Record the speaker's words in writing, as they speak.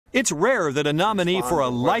It's rare that a nominee for a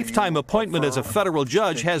lifetime appointment as a federal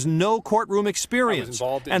judge has no courtroom experience,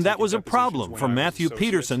 and that was a problem for Matthew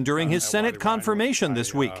Petersen during his Senate confirmation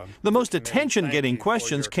this week. The most attention-getting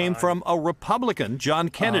questions came from a Republican, John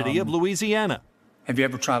Kennedy of Louisiana. Have you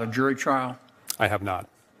ever tried a jury trial? I have not.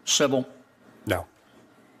 Civil? No.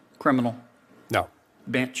 Criminal? No.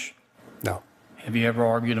 Bench? No. Have you ever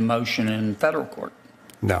argued a motion in federal court?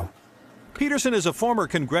 No. Petersen is a former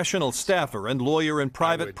congressional staffer and lawyer in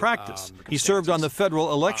private practice. He served on the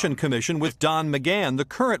Federal Election Commission with Don McGahn, the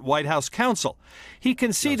current White House counsel. He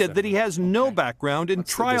conceded that he has no background in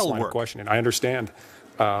trial work. I understand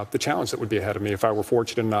the challenge that would be ahead of me if I were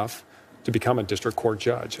fortunate enough to become a district court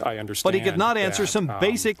judge. I understand. But he could not answer some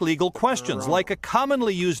basic legal questions, like a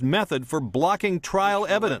commonly used method for blocking trial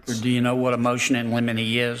evidence. Do you know what a motion in limine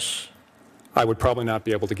is? I would probably not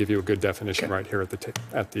be able to give you a good definition right here at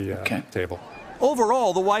the table.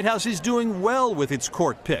 Overall, the White House is doing well with its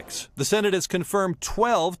court picks. The Senate has confirmed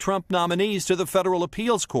 12 Trump nominees to the federal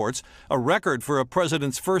appeals courts, a record for a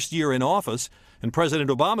president's first year in office. In President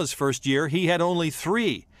Obama's first year, he had only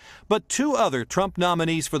 3. But 2 other Trump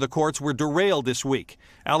nominees for the courts were derailed this week.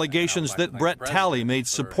 Allegations that Brett Talley made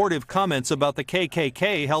supportive comments about the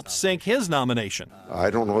KKK helped sink his nomination. I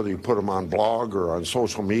don't know whether you put him on blog or on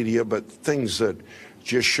social media, but things that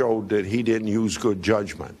just showed that he didn't use good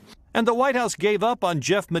judgment. And the White House gave up on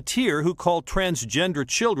Jeff Mateer, who called transgender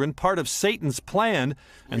children part of Satan's plan,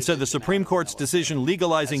 and said the Supreme Court's decision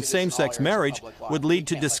legalizing same-sex marriage would lead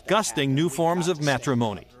to disgusting new forms of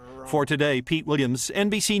matrimony. For Today, Pete Williams,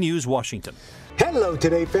 NBC News, Washington. Hello,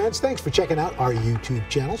 Today fans. Thanks for checking out our YouTube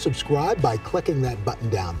channel. Subscribe by clicking that button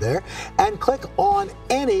down there and click on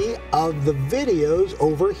any of the videos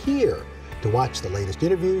over here to watch the latest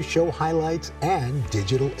interviews, show highlights, and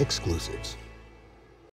digital exclusives.